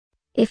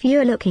If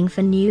you're looking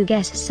for new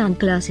Guess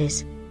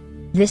sunglasses,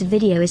 this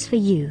video is for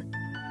you.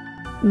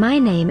 My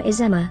name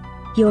is Emma,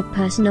 your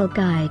personal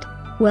guide.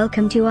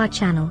 Welcome to our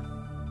channel.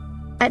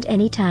 At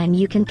any time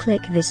you can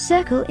click this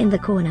circle in the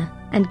corner,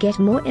 and get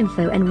more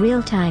info and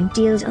real-time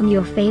deals on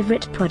your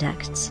favorite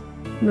products.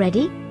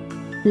 Ready?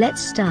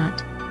 Let's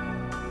start.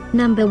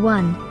 Number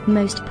 1,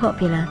 most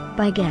popular,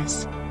 by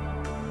Guess.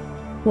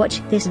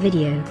 Watch this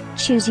video,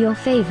 choose your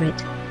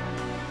favorite.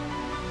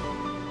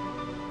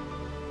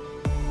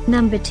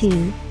 Number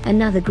 2,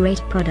 another great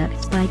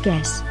product by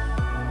Guess.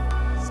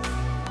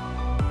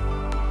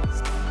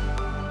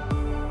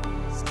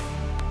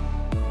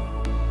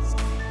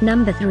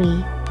 Number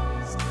 3.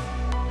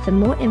 For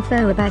more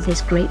info about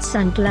this great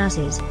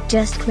sunglasses,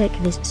 just click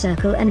this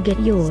circle and get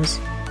yours.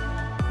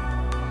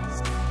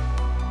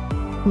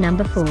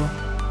 Number 4.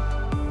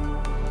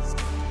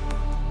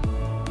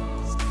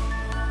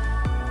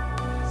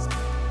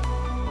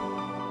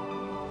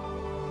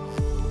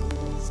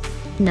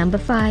 Number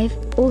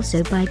 5,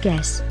 also by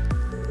Guess.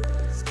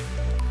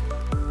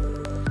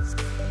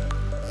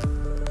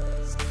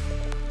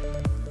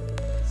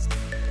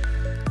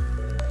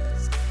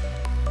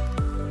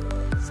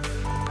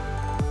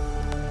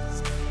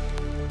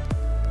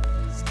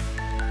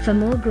 For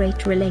more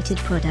great related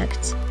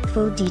products,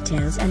 full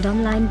details and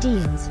online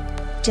deals,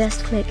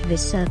 just click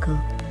this circle.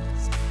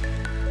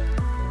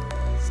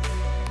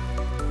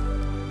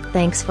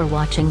 Thanks for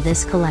watching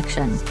this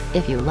collection.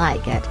 If you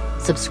like it,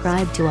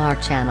 subscribe to our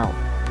channel.